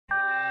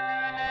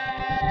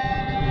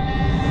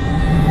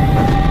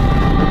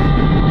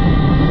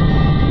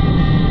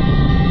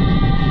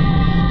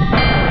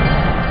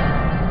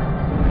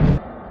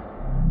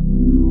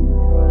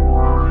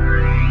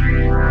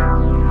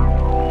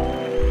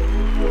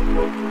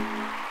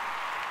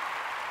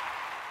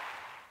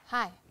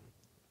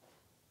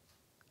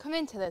come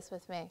into this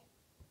with me.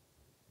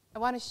 I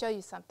want to show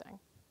you something.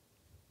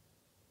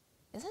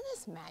 Isn't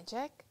this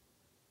magic?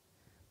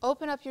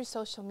 Open up your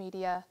social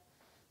media,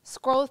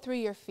 scroll through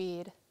your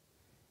feed.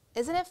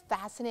 Isn't it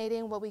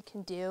fascinating what we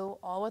can do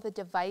all with a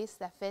device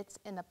that fits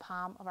in the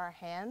palm of our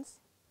hands?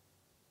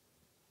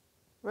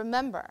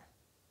 Remember,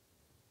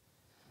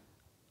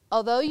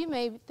 although you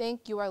may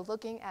think you are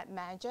looking at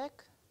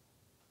magic,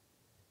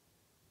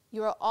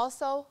 you are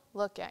also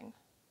looking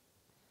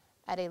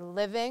at a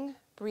living,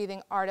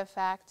 breathing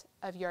artifact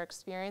of your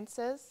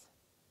experiences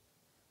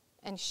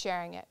and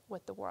sharing it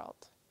with the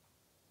world.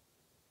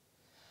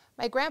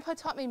 My grandpa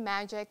taught me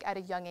magic at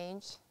a young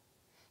age.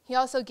 He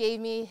also gave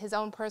me his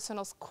own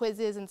personal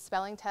quizzes and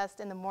spelling tests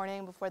in the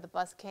morning before the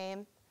bus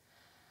came.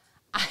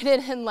 I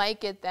didn't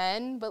like it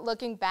then, but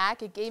looking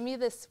back, it gave me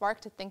this spark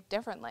to think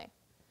differently.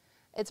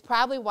 It's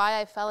probably why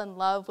I fell in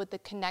love with the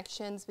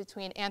connections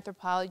between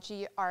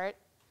anthropology, art,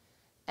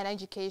 and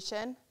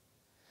education.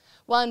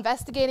 While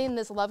investigating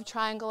this love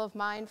triangle of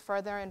mine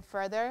further and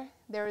further,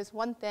 there is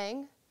one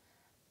thing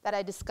that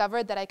I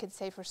discovered that I could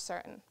say for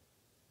certain.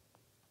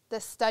 The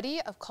study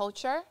of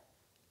culture,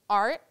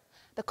 art,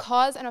 the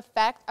cause and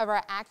effect of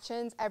our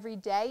actions every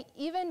day,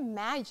 even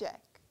magic,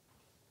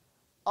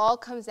 all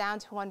comes down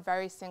to one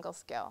very single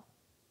skill,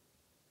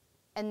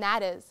 and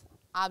that is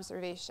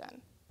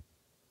observation.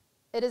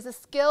 It is a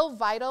skill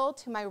vital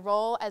to my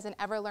role as an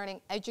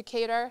ever-learning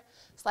educator,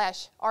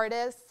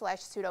 /artist,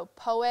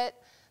 /pseudo-poet,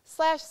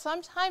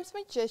 /sometimes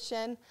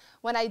magician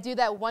when I do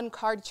that one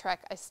card trick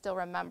I still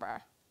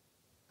remember.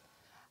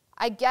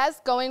 I guess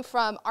going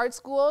from art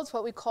school to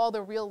what we call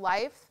the real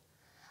life,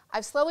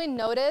 I've slowly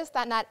noticed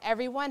that not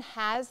everyone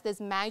has this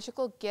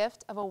magical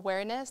gift of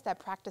awareness that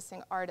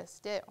practicing artists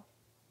do.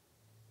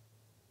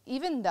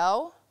 Even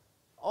though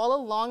all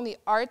along the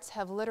arts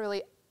have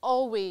literally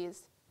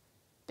always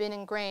been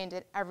ingrained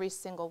in every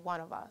single one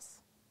of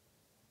us.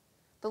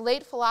 The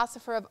late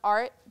philosopher of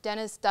art,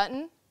 Dennis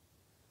Dutton,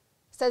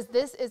 says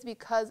this is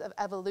because of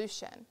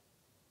evolution.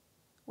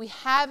 We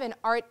have an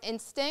art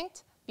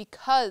instinct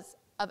because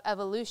of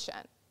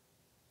evolution.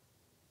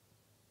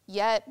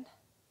 Yet,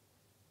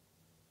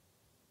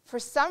 for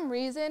some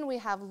reason, we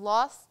have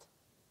lost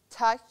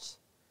touch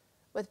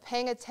with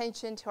paying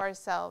attention to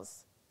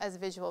ourselves as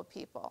visual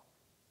people.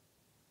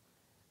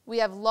 We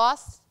have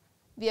lost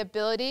the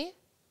ability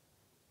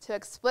to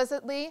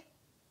explicitly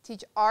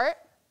teach art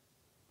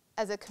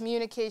as a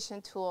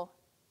communication tool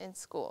in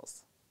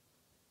schools.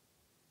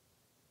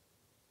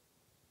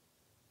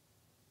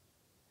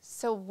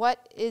 So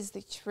what is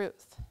the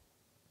truth?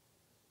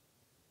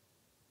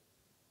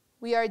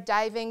 We are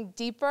diving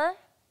deeper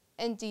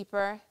and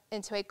deeper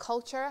into a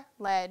culture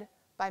led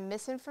by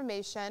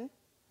misinformation,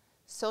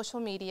 social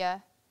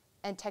media,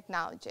 and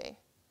technology.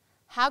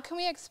 How can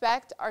we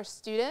expect our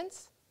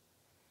students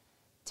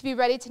to be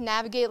ready to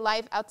navigate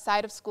life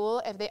outside of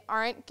school if they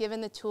aren't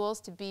given the tools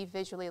to be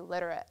visually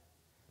literate,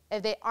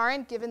 if they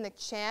aren't given the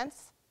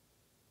chance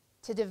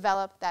to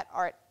develop that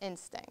art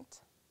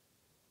instinct?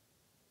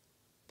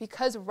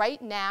 Because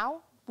right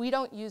now, we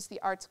don't use the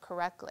arts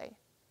correctly.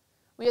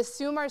 We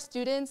assume our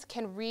students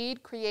can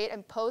read, create,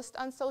 and post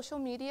on social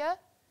media,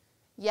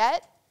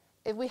 yet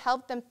if we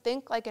help them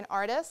think like an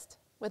artist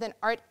with an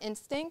art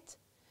instinct,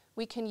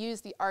 we can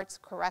use the arts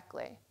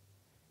correctly.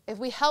 If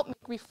we help make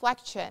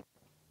reflection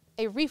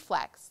a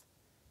reflex,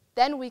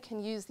 then we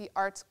can use the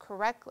arts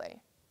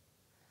correctly.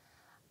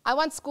 I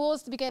want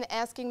schools to begin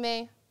asking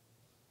me,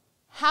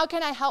 how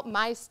can I help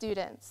my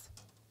students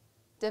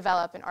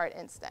develop an art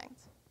instinct?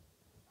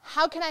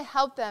 How can I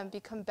help them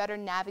become better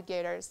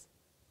navigators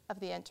of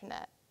the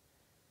internet?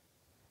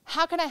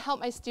 How can I help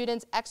my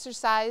students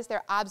exercise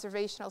their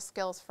observational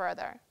skills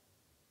further?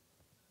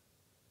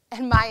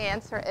 And my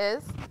answer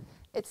is,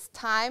 it's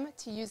time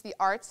to use the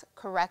arts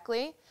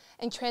correctly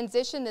and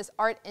transition this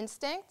art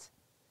instinct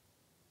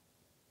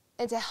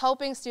into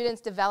helping students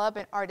develop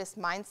an artist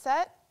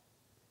mindset,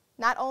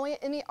 not only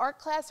in the art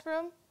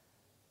classroom,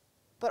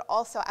 but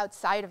also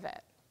outside of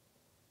it.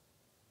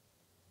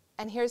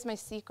 And here's my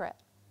secret.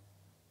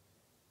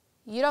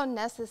 You don't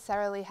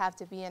necessarily have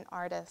to be an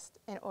artist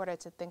in order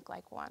to think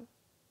like one.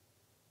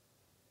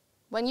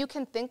 When you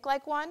can think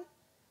like one,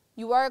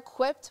 you are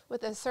equipped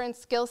with a certain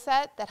skill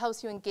set that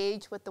helps you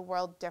engage with the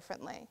world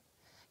differently.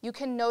 You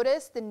can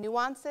notice the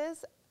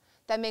nuances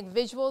that make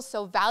visuals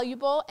so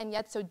valuable and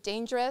yet so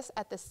dangerous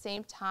at the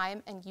same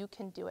time, and you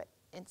can do it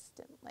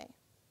instantly.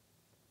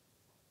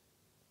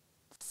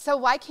 So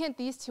why can't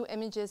these two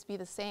images be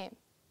the same?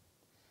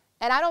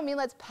 And I don't mean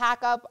let's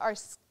pack up our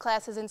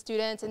classes and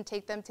students and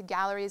take them to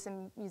galleries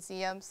and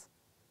museums.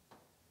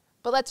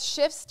 But let's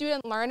shift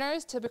student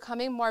learners to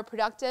becoming more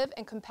productive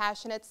and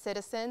compassionate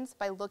citizens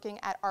by looking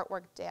at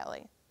artwork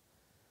daily.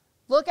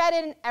 Look at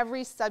it in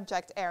every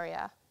subject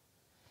area.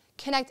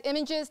 Connect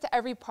images to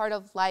every part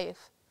of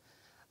life.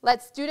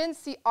 Let students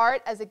see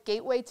art as a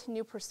gateway to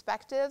new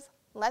perspectives.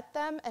 Let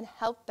them and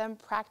help them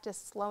practice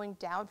slowing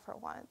down for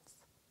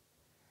once.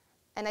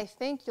 And I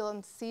think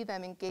you'll see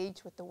them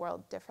engage with the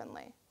world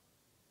differently.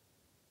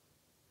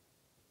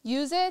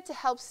 Use it to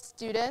help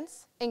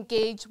students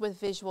engage with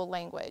visual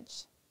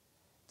language.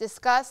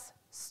 discuss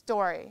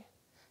story,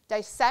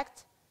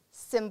 dissect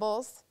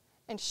symbols,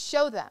 and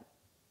show them.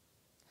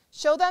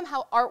 Show them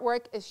how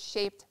artwork is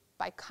shaped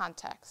by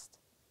context.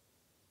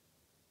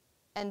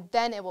 And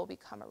then it will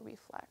become a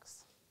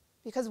reflex.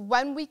 Because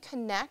when we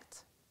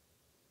connect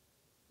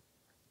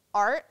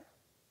art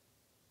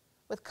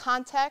with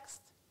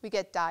context, we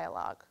get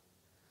dialogue.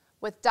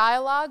 With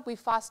dialogue, we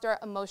foster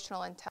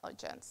emotional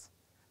intelligence.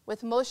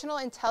 With emotional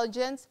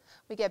intelligence,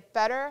 we get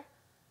better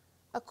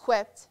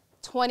equipped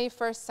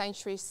 21st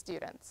century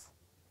students.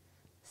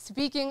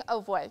 Speaking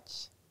of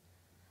which,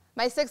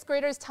 my 6th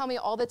graders tell me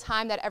all the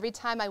time that every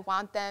time I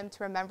want them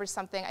to remember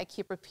something, I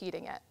keep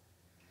repeating it.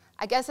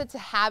 I guess it's a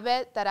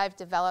habit that I've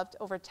developed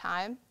over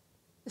time.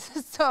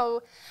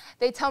 So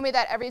they tell me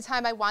that every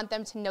time I want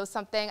them to know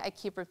something, I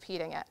keep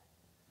repeating it.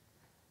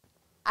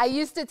 I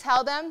used to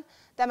tell them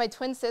that my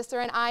twin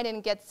sister and I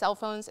didn't get cell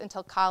phones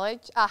until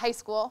high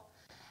school.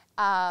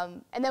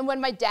 And then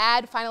when my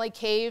dad finally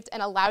caved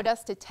and allowed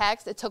us to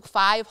text, it took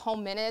 5 whole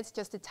minutes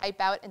just to type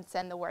out and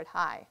send the word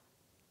hi.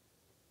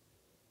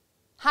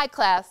 Hi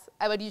class,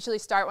 I would usually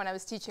start when I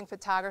was teaching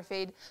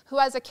photography. Who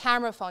has a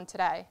camera phone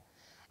today?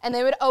 And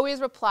they would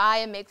always reply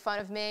and make fun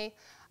of me.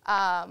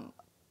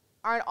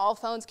 Aren't all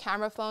phones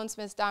camera phones,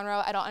 Ms.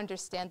 Donroe? I don't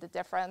understand the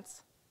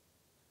difference.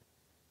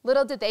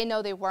 Little did they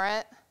know they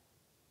weren't.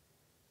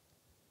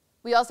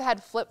 We also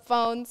had flip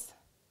phones,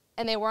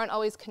 and they weren't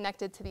always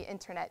connected to the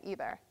internet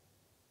either.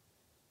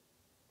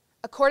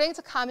 According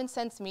to Common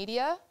Sense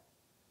Media,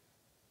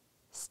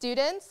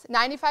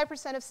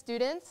 95% of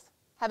students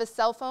have a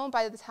cell phone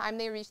by the time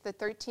they reach the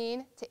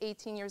 13 to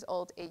 18 years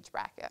old age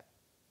bracket.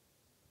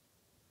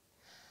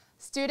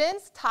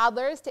 Students,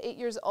 toddlers to 8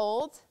 years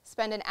old,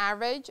 spend an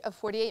average of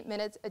 48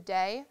 minutes a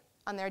day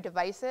on their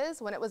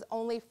devices when it was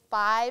only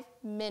 5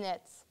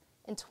 minutes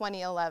in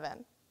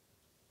 2011.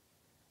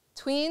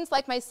 Tweens,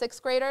 like my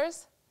 6th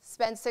graders,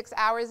 spend 6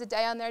 hours a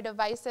day on their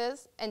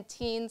devices, and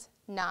teens,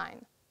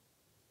 9.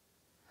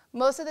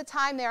 Most of the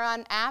time, they're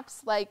on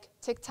apps like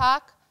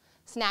TikTok,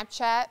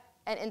 Snapchat,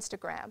 and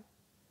Instagram.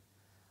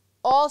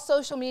 All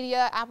social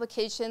media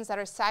applications that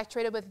are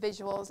saturated with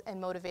visuals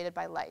and motivated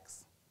by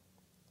likes.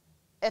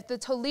 If the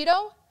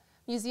Toledo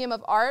Museum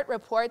of Art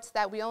reports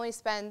that we only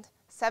spend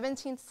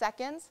 17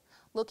 seconds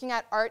looking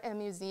at art in a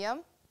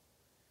museum,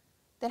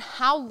 then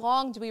how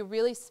long do we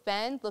really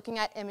spend looking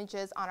at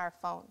images on our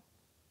phone?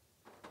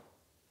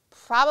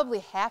 Probably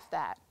half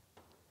that.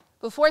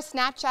 Before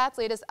Snapchat's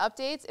latest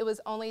updates, it was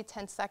only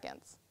 10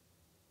 seconds.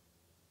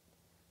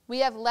 We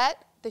have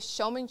let the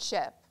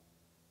showmanship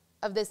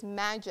of this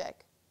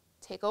magic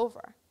take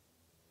over.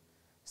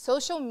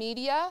 Social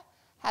media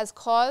has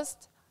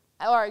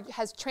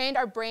trained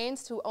our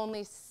brains to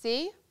only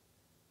see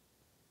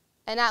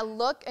and not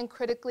look and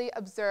critically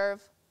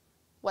observe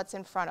what's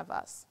in front of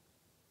us.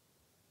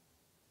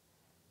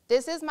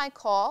 This is my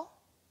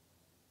call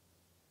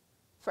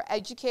for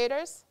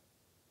educators,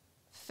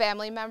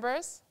 family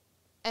members,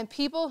 and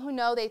people who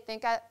know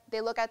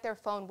they look at their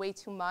phone way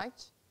too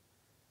much.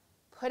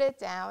 Put it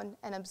down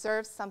and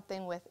observe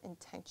something with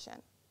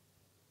intention.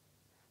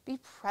 Be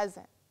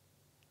present.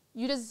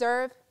 You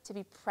deserve to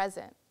be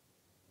present.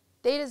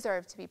 They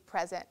deserve to be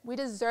present. We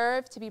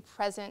deserve to be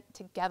present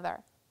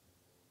together.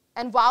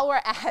 And while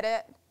we're at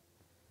it,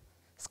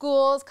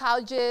 schools,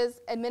 colleges,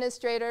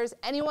 administrators,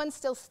 anyone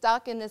still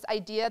stuck in this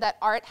idea that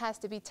art has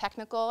to be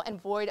technical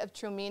and void of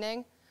true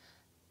meaning,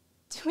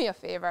 do me a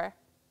favor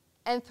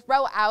and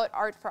throw out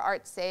art for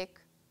art's sake.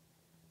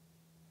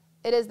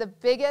 It is the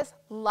biggest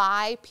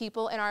lie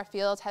people in our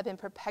field have been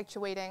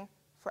perpetuating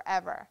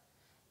forever.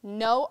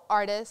 No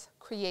artist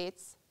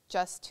creates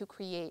just to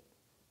create,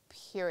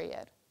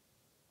 period.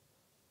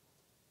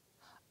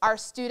 Our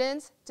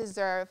students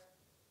deserve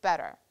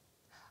better.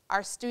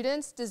 Our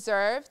students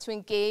deserve to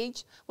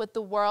engage with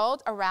the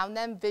world around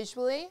them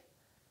visually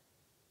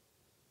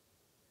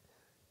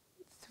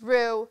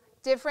through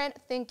different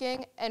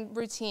thinking and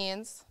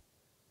routines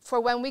for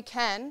when we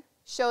can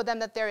show them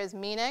that there is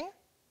meaning,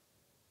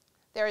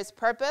 there is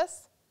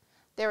purpose,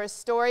 there is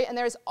story, and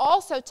there is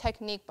also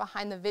technique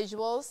behind the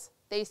visuals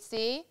they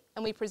see,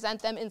 and we present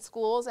them in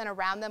schools and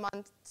around them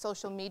on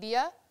social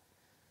media.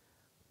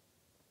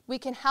 We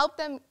can help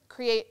them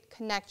create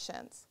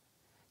connections,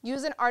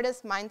 use an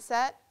artist's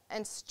mindset,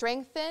 and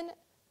strengthen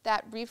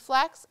that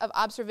reflex of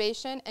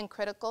observation and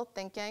critical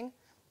thinking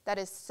that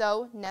is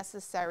so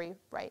necessary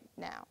right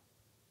now.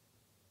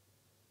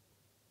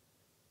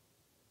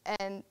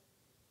 And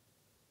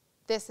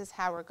this is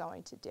how we're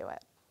going to do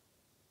it.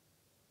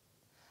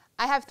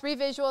 I have 3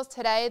 visuals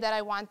today that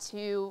I want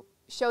to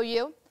show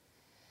you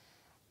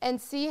and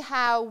see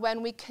how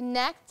when we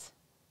connect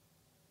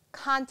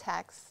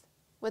context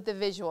with the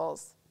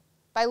visuals,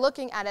 by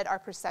looking at it, our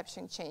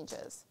perception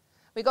changes.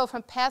 We go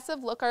from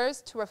passive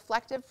lookers to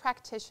reflective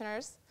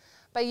practitioners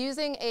by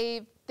using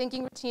a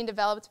thinking routine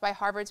developed by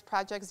Harvard's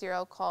Project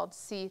Zero called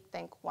See,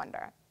 Think,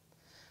 Wonder.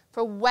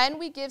 For when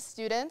we give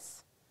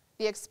students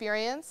the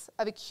experience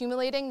of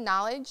accumulating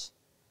knowledge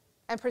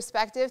and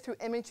perspective through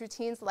image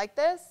routines like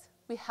this,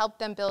 we help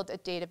them build a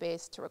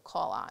database to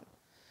recall on.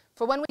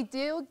 For when we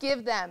do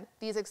give them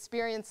these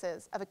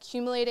experiences of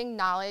accumulating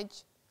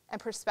knowledge and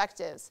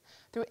perspectives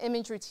through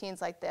image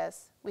routines like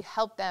this, we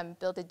help them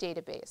build a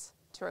database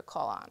to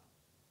recall on.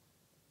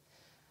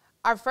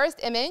 Our first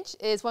image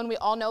is one we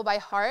all know by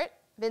heart,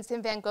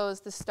 Vincent van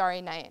Gogh's The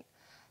Starry Night.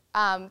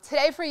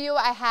 Today for you,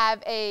 I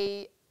have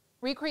a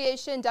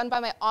recreation done by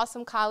my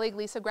awesome colleague,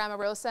 Lisa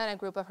Grammarosa, and a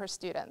group of her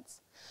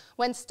students.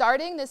 When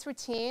starting this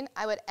routine,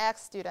 I would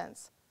ask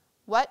students,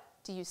 what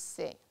do you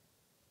see?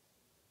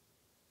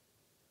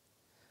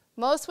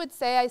 Most would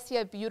say, I see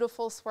a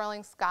beautiful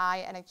swirling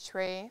sky and a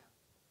tree.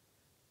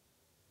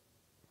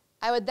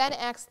 I would then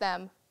ask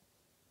them,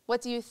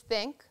 what do you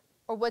think,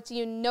 or what do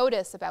you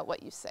notice about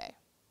what you see?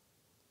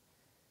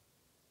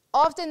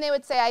 Often they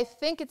would say, I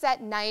think it's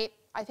at night,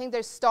 I think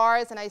there's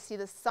stars and I see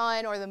the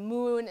sun or the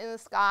moon in the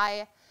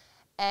sky,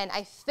 and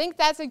I think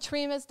that's a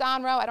tree, Miss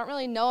Donroe. I don't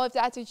really know if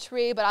that's a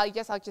tree, but I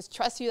guess I'll just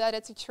trust you that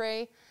it's a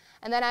tree.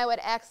 And then I would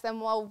ask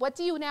them, well, what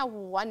do you now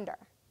wonder?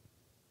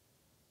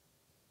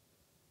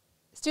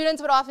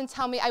 Students would often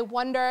tell me, I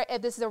wonder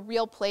if this is a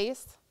real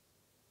place.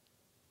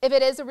 If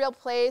it is a real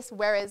place,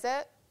 where is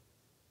it?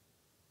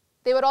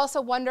 They would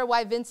also wonder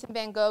why Vincent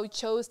van Gogh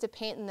chose to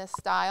paint in this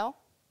style.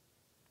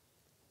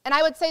 And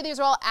I would say these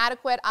are all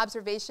adequate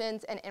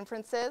observations and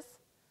inferences.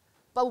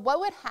 But what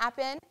would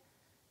happen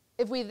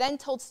if we then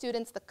told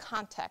students the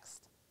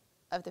context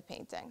of the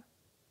painting?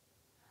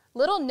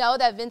 Little know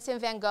that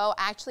Vincent van Gogh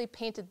actually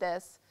painted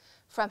this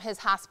from his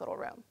hospital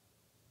room.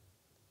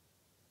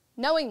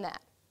 Knowing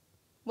that,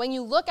 when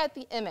you look at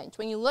the image,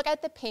 when you look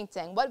at the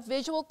painting, what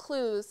visual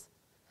clues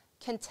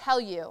can tell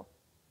you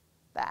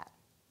that?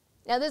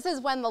 Now, this is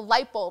when the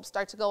light bulbs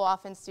start to go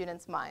off in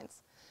students'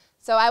 minds.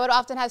 So I would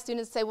often have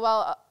students say,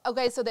 well,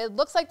 okay, so it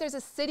looks like there's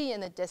a city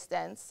in the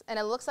distance, and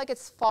it looks like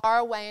it's far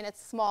away, and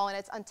it's small, and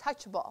it's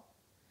untouchable.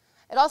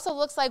 It also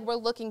looks like we're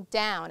looking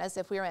down as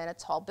if we were in a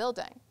tall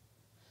building.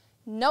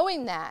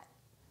 Knowing that,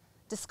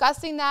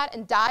 discussing that,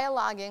 and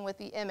dialoguing with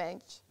the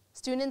image,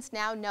 students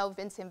now know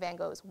Vincent van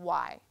Gogh's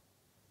why.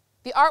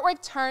 The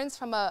artwork turns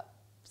from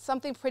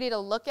something pretty to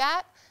look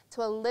at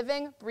to a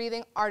living,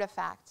 breathing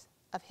artifact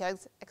of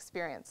his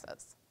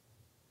experiences.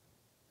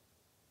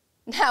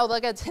 Now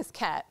look at this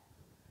cat.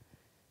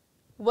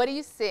 What do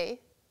you see?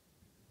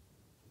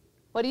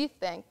 What do you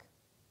think?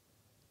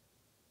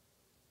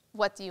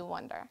 What do you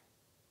wonder?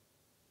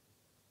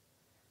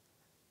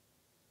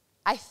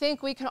 I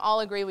think we can all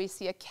agree we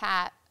see a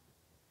cat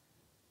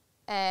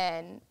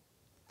and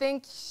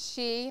think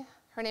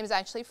her name is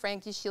actually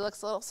Frankie, she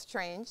looks a little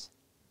strange,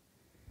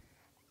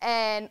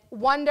 and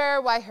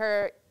wonder why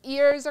her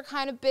ears are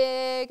kind of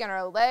big and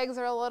her legs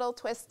are a little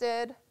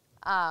twisted.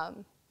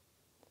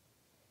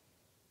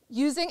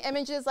 Using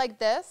images like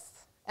this,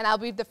 and I'll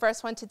be the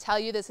first one to tell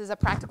you this is a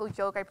practical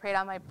joke I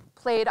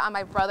played on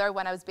my brother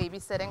when I was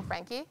babysitting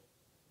Frankie.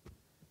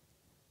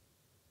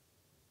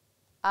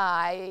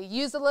 I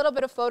used a little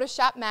bit of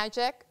Photoshop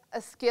magic,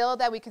 a skill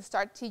that we can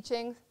start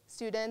teaching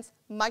students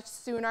much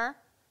sooner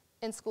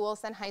in schools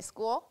than high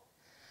school.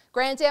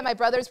 Granted, my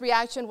brother's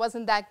reaction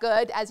wasn't that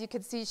good. As you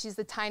can see, she's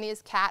the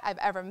tiniest cat I've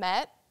ever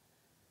met.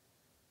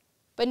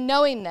 But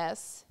knowing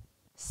this,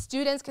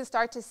 students can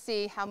start to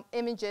see how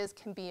images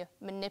can be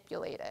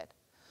manipulated.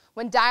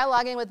 When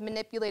dialoguing with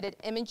manipulated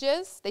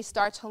images, they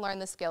start to learn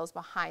the skills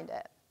behind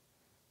it.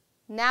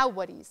 Now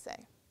what do you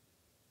say?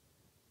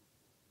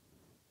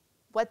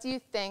 What do you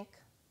think?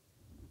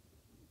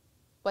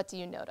 What do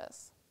you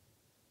notice?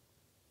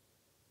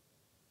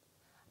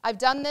 I've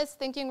done this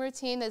thinking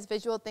routine, this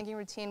visual thinking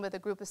routine with a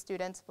group of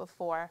students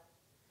before,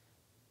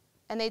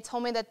 and they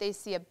told me that they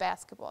see a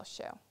basketball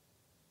shoe.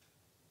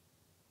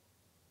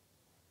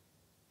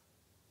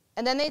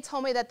 And then they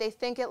told me that they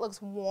think it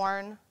looks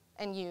worn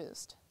and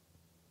used.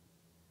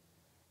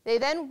 They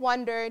then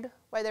wondered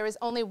why there was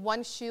only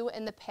one shoe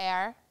in the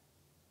pair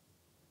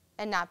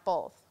and not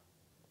both.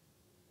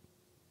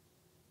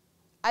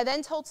 I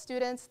then told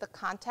students the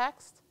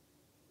context,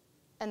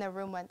 and the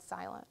room went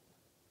silent.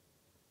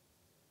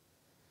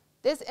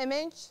 This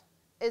image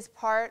is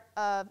part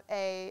of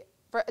a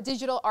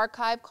digital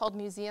archive called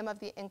Museum of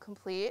the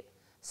Incomplete,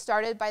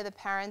 started by the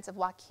parents of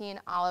Joaquin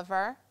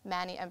Oliver,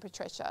 Manny, and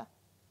Patricia.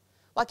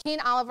 Joaquin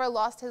Oliver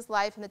lost his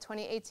life in the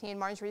 2018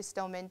 Marjorie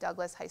Stoneman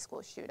Douglas High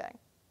School shooting.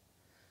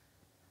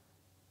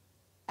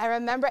 I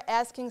remember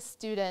asking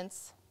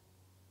students,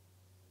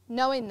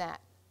 knowing that,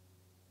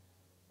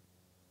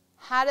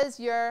 how does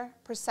your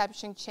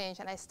perception change?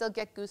 And I still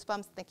get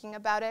goosebumps thinking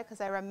about it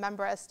because I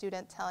remember a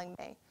student telling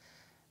me,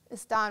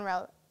 Ms.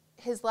 Donroe,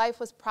 his life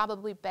was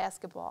probably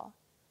basketball,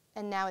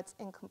 and now it's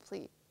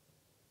incomplete.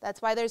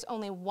 That's why there's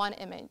only one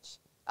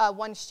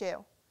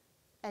shoe,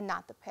 and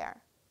not the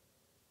pair.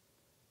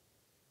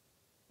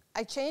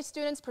 I changed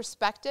students'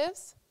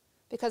 perspectives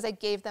because I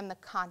gave them the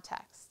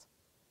context.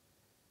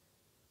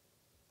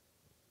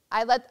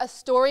 I let a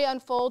story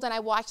unfold, and I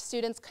watched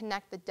students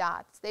connect the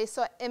dots. They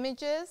saw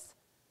images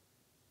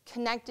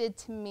connected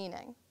to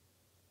meaning.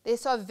 They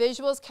saw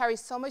visuals carry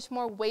so much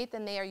more weight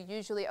than they are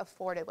usually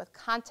afforded. With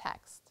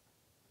context,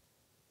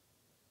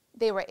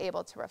 they were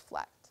able to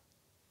reflect.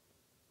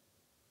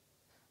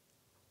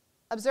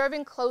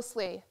 Observing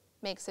closely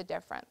makes a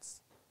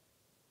difference.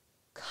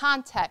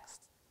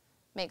 Context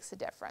makes a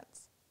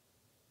difference.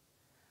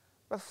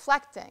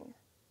 Reflecting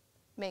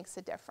makes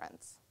a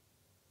difference.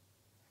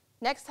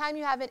 Next time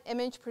you have an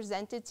image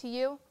presented to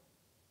you,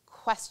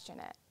 question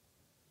it.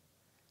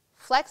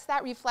 Flex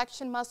that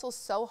reflection muscle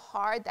so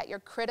hard that your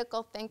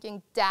critical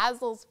thinking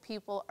dazzles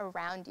people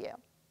around you.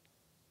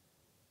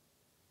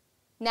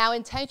 Now,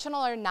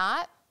 intentional or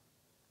not,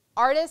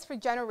 artists for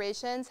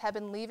generations have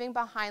been leaving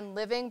behind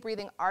living,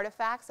 breathing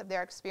artifacts of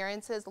their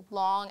experiences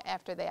long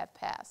after they have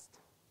passed.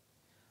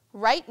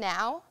 Right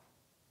now,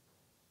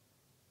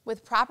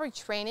 with proper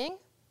training,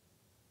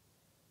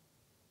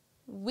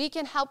 we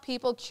can help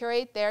people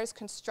curate theirs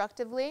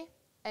constructively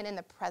and in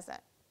the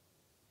present.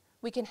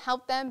 We can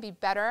help them be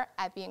better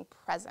at being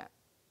present.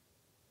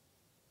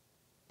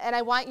 And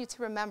I want you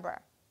to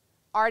remember,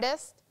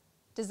 artists,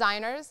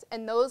 designers,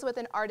 and those with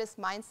an artist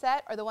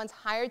mindset are the ones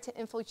hired to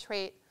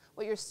infiltrate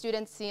what your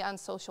students see on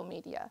social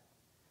media.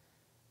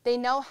 They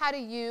know how to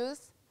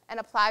use and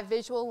apply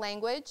visual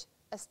language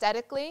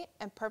aesthetically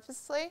and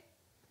purposely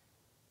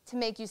to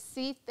make you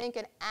see, think,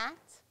 and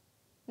act,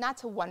 not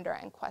to wonder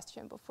and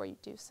question before you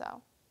do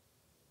so.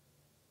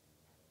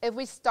 If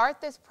we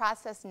start this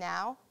process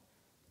now,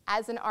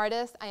 as an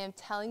artist, I am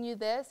telling you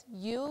this,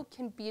 you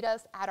can beat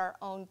us at our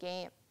own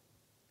game.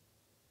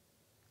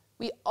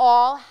 We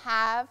all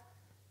have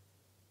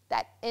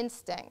that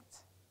instinct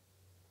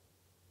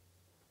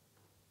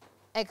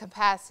and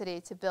capacity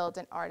to build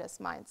an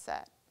artist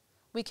mindset.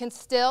 We can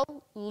still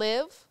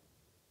live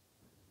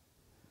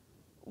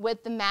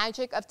with the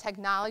magic of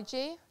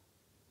technology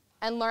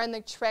and learn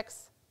the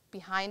tricks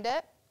behind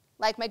it.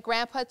 Like my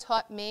grandpa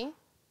taught me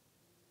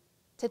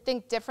to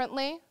think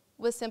differently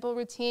with simple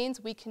routines,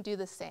 we can do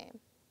the same.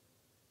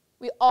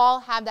 We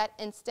all have that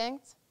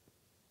instinct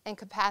and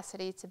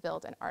capacity to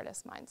build an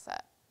artist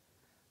mindset.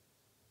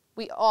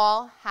 We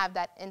all have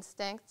that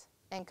instinct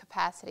and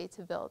capacity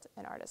to build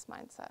an artist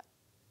mindset.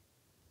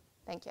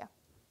 Thank you.